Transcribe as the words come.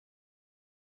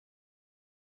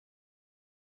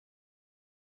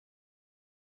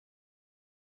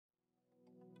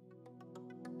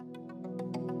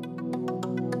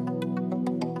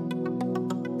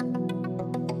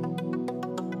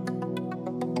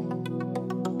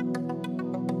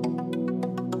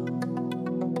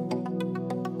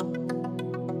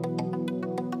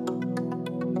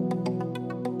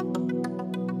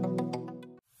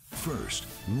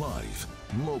Live,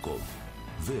 local.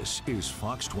 This is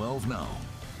Fox 12 Now.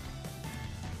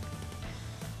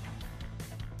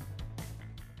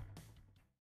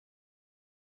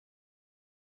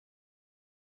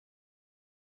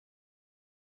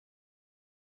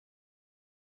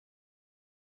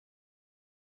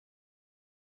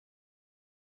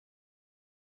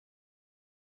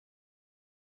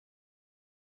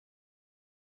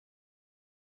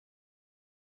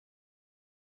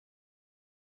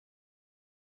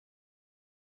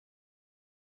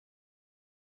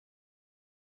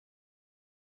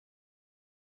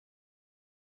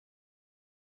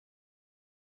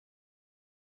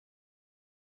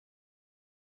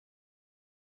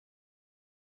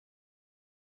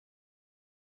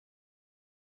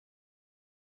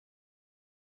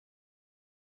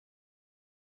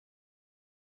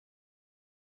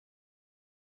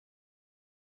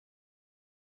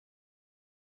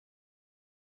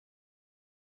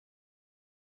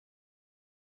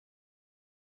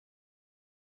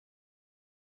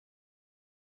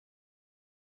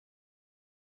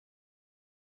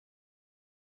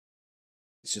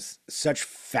 It's just such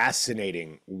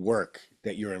fascinating work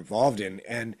that you're involved in.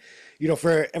 And, you know,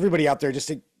 for everybody out there, just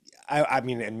to, I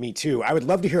mean, and me too, I would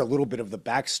love to hear a little bit of the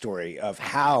backstory of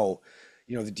how,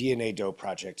 you know, the DNA Doe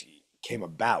Project came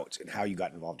about and how you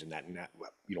got involved in that and that,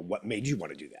 you know, what made you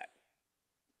want to do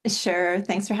that. Sure.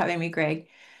 Thanks for having me, Greg.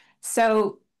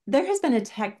 So there has been a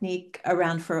technique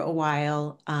around for a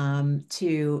while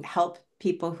to help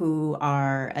people who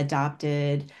are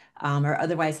adopted or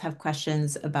otherwise have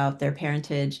questions about their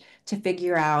parentage to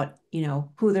figure out,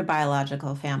 who their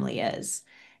biological family is.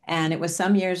 And it was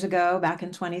some years ago, back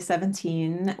in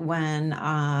 2017, when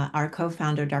our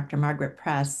co-founder, Dr. Margaret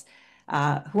Press,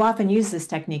 who often used this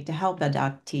technique to help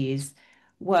adoptees,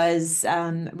 was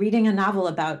reading a novel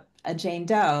about a Jane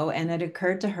Doe, and it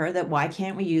occurred to her that why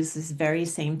can't we use this very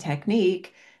same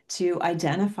technique to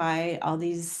identify all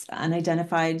these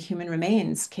unidentified human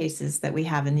remains cases that we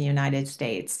have in the United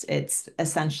States? It's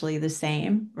essentially the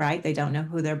same, right? They don't know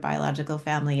who their biological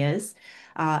family is.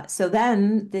 So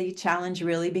then the challenge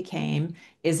really became,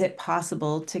 is it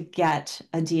possible to get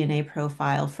a DNA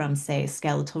profile from, say,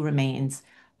 skeletal remains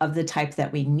of the type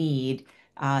that we need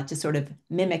to sort of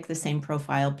mimic the same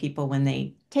profile people when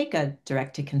they take a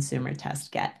direct-to-consumer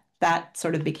test get? That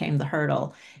sort of became the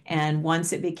hurdle. And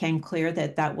once it became clear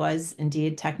that that was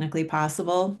indeed technically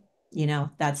possible,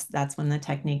 that's when the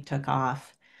technique took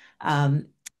off. Um,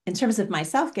 in terms of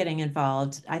myself getting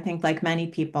involved, I think like many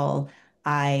people,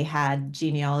 I had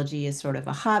genealogy as sort of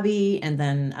a hobby, and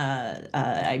then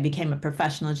I became a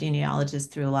professional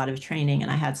genealogist through a lot of training,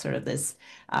 and I had sort of this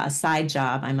side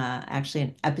job. I'm actually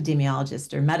an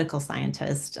epidemiologist or medical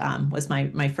scientist, was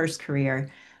my first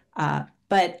career.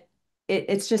 But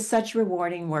it's just such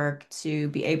rewarding work to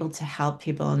be able to help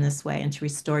people in this way and to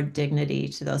restore dignity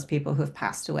to those people who have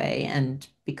passed away and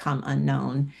become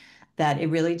unknown, that it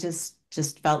really just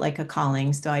felt like a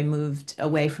calling. So I moved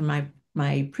away from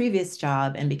my previous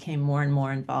job and became more and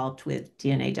more involved with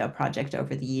DNA Doe Project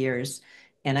over the years.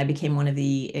 And I became one of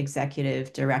the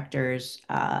executive directors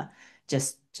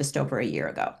just over a year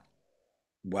ago.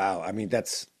 Wow. I mean,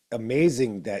 that's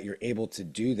amazing that you're able to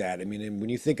do that. I mean, and when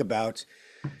you think about,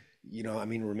 you know, I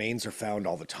mean, remains are found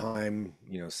all the time,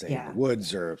 you know, say in the Yeah,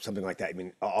 woods or something like that. I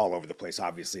mean, all over the place,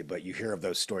 obviously, but you hear of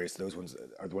those stories. Those ones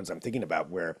are the ones I'm thinking about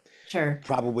where sure.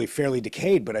 probably fairly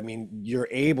decayed, but I mean, you're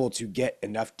able to get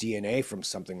enough DNA from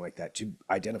something like that to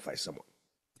identify someone.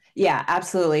 Yeah,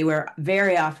 absolutely. We're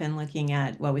very often looking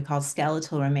at what we call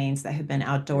skeletal remains that have been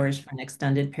outdoors for an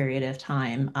extended period of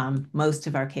time. Most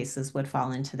of our cases would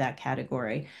fall into that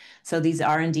category. So these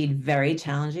are indeed very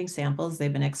challenging samples.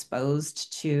 They've been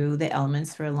exposed to the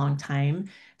elements for a long time.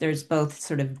 There's both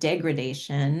sort of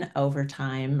degradation over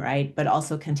time, right? But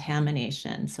also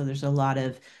contamination. So there's a lot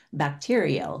of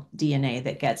bacterial DNA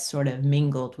that gets sort of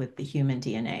mingled with the human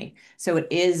DNA. So it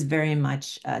is very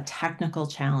much a technical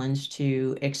challenge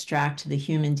to extract the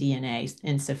human DNA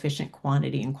in sufficient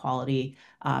quantity and quality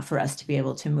for us to be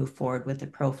able to move forward with the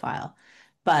profile.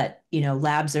 But,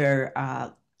 labs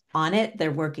are on it.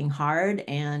 They're working hard.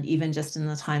 And even just in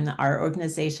the time that our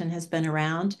organization has been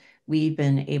around, we've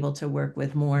been able to work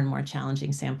with more and more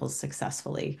challenging samples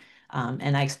successfully.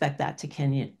 And I expect that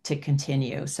to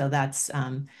continue. So that's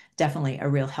definitely a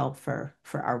real help for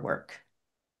our work.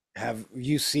 Have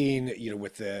you seen, you know,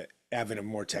 with the advent of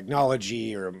more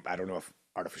technology, or I don't know if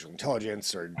artificial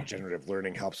intelligence or generative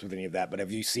learning helps with any of that, but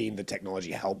have you seen the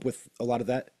technology help with a lot of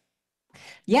that?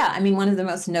 Yeah, I mean, one of the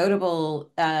most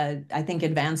notable, I think,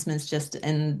 advancements just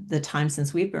in the time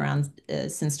since we've been around,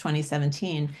 since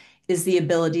 2017, is the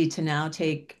ability to now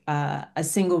take a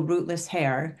single rootless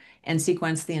hair and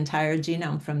sequence the entire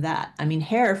genome from that. I mean,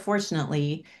 hair,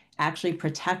 fortunately, actually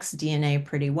protects DNA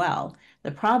pretty well.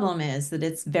 The problem is that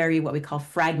it's very what we call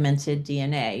fragmented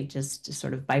DNA, just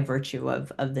sort of by virtue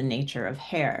of the nature of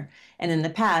hair. And in the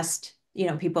past,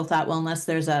 people thought, well, unless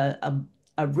there's a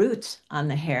root on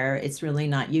the hair, it's really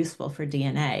not useful for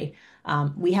DNA.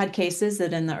 We had cases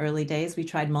that in the early days, we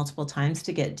tried multiple times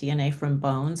to get DNA from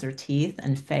bones or teeth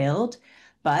and failed.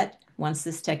 But once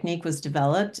this technique was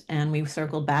developed and we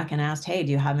circled back and asked, hey,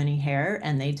 do you have any hair?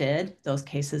 And they did, those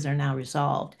cases are now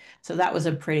resolved. So that was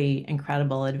a pretty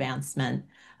incredible advancement.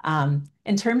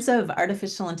 In terms of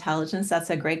artificial intelligence,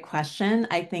 that's a great question.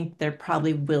 I think there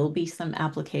probably will be some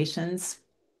applications,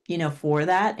 for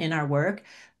that in our work,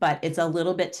 but it's a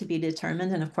little bit to be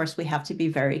determined. And of course, we have to be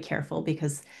very careful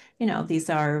because, these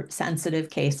are sensitive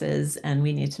cases and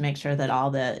we need to make sure that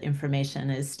all the information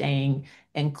is staying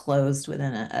enclosed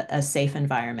within a safe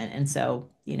environment. And so,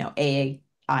 AI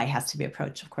has to be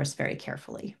approached, of course, very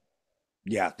carefully.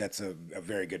 Yeah, that's a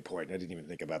very good point. I didn't even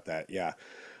think about that. Yeah.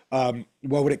 Well,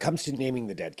 when it comes to naming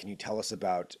the dead, can you tell us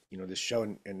about, this show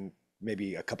and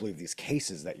maybe a couple of these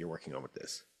cases that you're working on with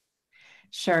this?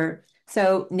 Sure.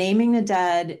 So naming the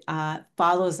dead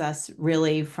follows us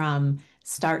really from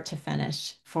start to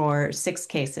finish for 6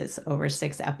 cases over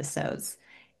 6 episodes.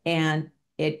 And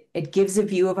it gives a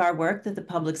view of our work that the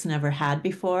public's never had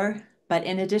before. But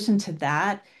in addition to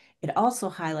that, it also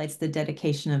highlights the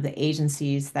dedication of the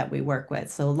agencies that we work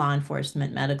with. So law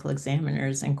enforcement, medical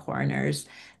examiners, and coroners.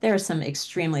 There are some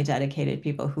extremely dedicated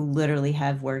people who literally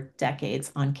have worked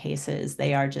decades on cases.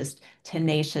 They are just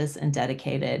tenacious and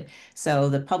dedicated. So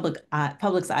the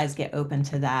public's eyes get open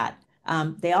to that.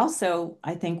 They also,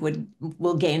 I think,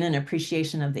 will gain an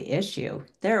appreciation of the issue.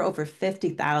 There are over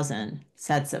 50,000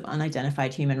 sets of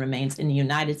unidentified human remains in the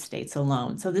United States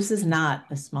alone. So this is not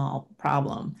a small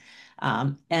problem.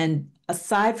 And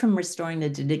aside from restoring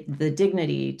the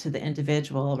dignity to the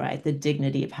individual, right, the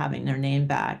dignity of having their name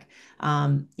back,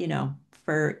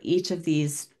 for each of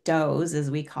these does,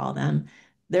 as we call them,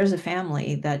 there's a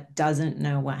family that doesn't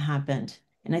know what happened.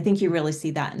 And I think you really see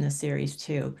that in the series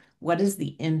too. What is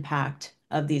the impact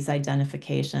of these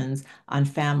identifications on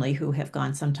family who have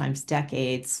gone sometimes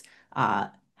decades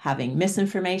having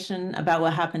misinformation about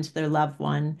what happened to their loved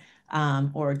one,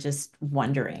 or just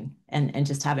wondering and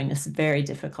just having this very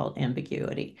difficult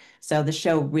ambiguity. So the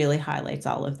show really highlights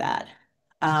all of that.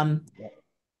 Um,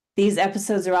 these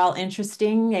episodes are all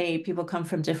interesting. People come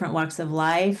from different walks of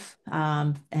life,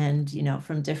 and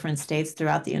from different states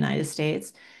throughout the United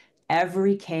States.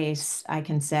 Every case I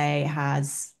can say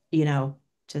has,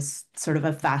 just sort of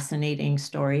a fascinating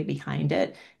story behind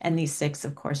it. And these 6,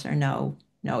 of course, are no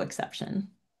exception.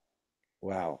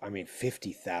 Wow. I mean,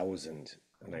 50,000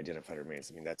 unidentified remains.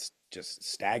 I mean, that's just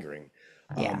staggering.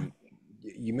 Yeah.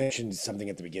 You mentioned something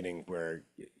at the beginning where,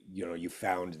 you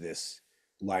found this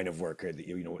line of work that,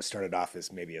 it started off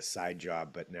as maybe a side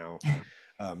job, but now,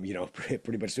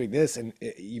 pretty much doing this. And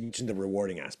you mentioned the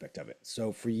rewarding aspect of it.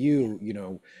 So for you,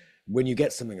 when you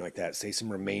get something like that, say some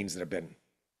remains that have been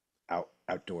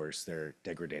outdoors, they're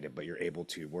degraded, but you're able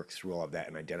to work through all of that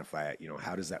and identify it,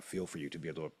 how does that feel for you to be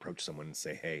able to approach someone and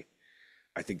say, hey,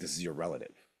 I think this is your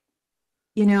relative?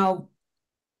 You know,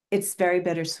 it's very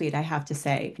bittersweet, I have to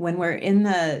say. When we're in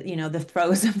the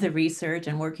throes of the research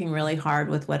and working really hard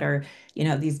with what are,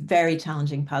 these very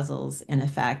challenging puzzles in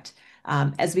effect,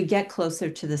 as we get closer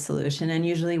to the solution, and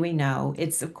usually we know,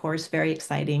 it's of course very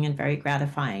exciting and very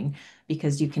gratifying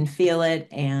because you can feel it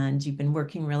and you've been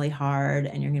working really hard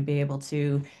and you're going to be able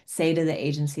to say to the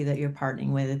agency that you're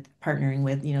partnering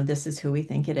with, this is who we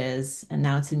think it is, and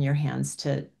now it's in your hands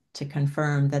to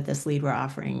confirm that this lead we're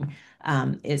offering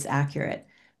is accurate.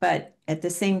 But at the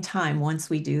same time, once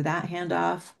we do that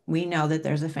handoff, we know that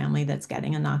there's a family that's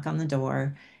getting a knock on the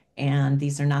door, and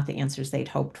these are not the answers they'd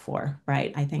hoped for,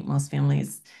 right? I think most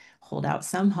families hold out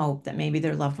some hope that maybe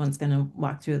their loved one's going to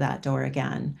walk through that door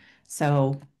again.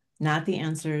 So, not the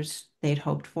answers they'd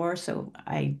hoped for. So,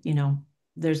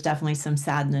 there's definitely some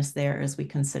sadness there as we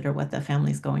consider what the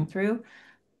family's going through.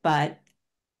 But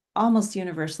almost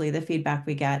universally, the feedback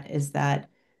we get is that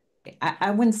I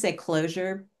wouldn't say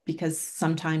closure because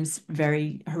sometimes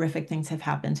very horrific things have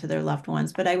happened to their loved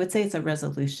ones, but I would say it's a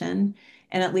resolution.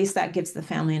 And at least that gives the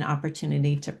family an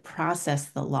opportunity to process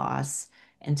the loss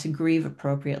and to grieve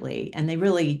appropriately. And they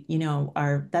really,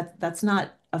 that's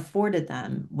not afforded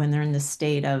them when they're in the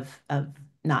state of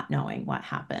not knowing what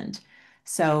happened.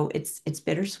 So it's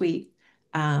bittersweet.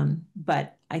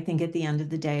 But I think at the end of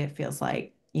the day, it feels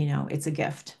like, it's a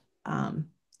gift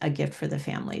for the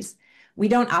families. We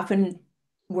don't often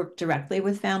work directly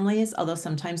with families, although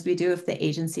sometimes we do if the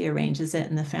agency arranges it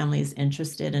and the family is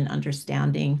interested in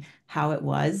understanding how it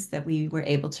was that we were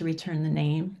able to return the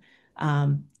name.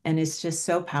 And it's just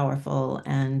so powerful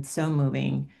and so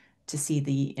moving to see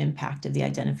the impact of the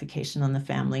identification on the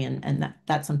family. And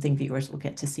that's something viewers will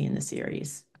get to see in the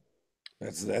series.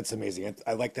 That's amazing.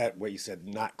 I like that what you said,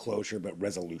 not closure, but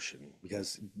resolution.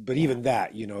 Because, but Yeah. even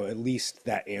that, at least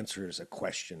that answers a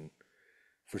question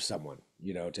for someone,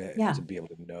 to Yeah. be able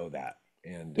to know that.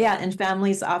 And Yeah, and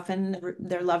families often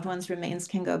their loved ones' remains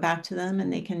can go back to them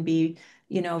and they can be,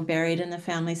 buried in the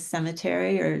family's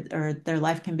cemetery or their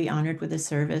life can be honored with a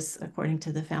service according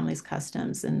to the family's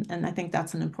customs. And I think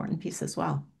that's an important piece as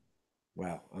well.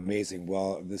 wow, amazing.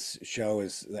 Well, this show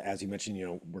is, as you mentioned,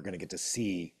 we're going to get to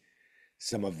see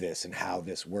some of this and how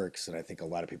this works. And I think a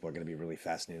lot of people are going to be really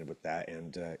fascinated with that.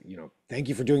 And, thank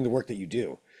you for doing the work that you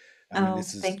do. I mean, Oh,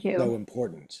 this is thank so you.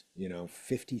 important,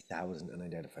 50,000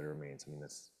 unidentified remains. I mean,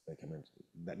 that's like, I mean,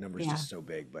 that number is Yeah. just so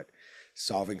big, but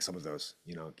solving some of those,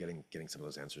 getting some of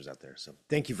those answers out there. So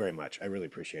thank you very much. I really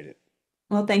appreciate it.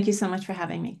 Well, thank you so much for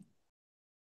having me.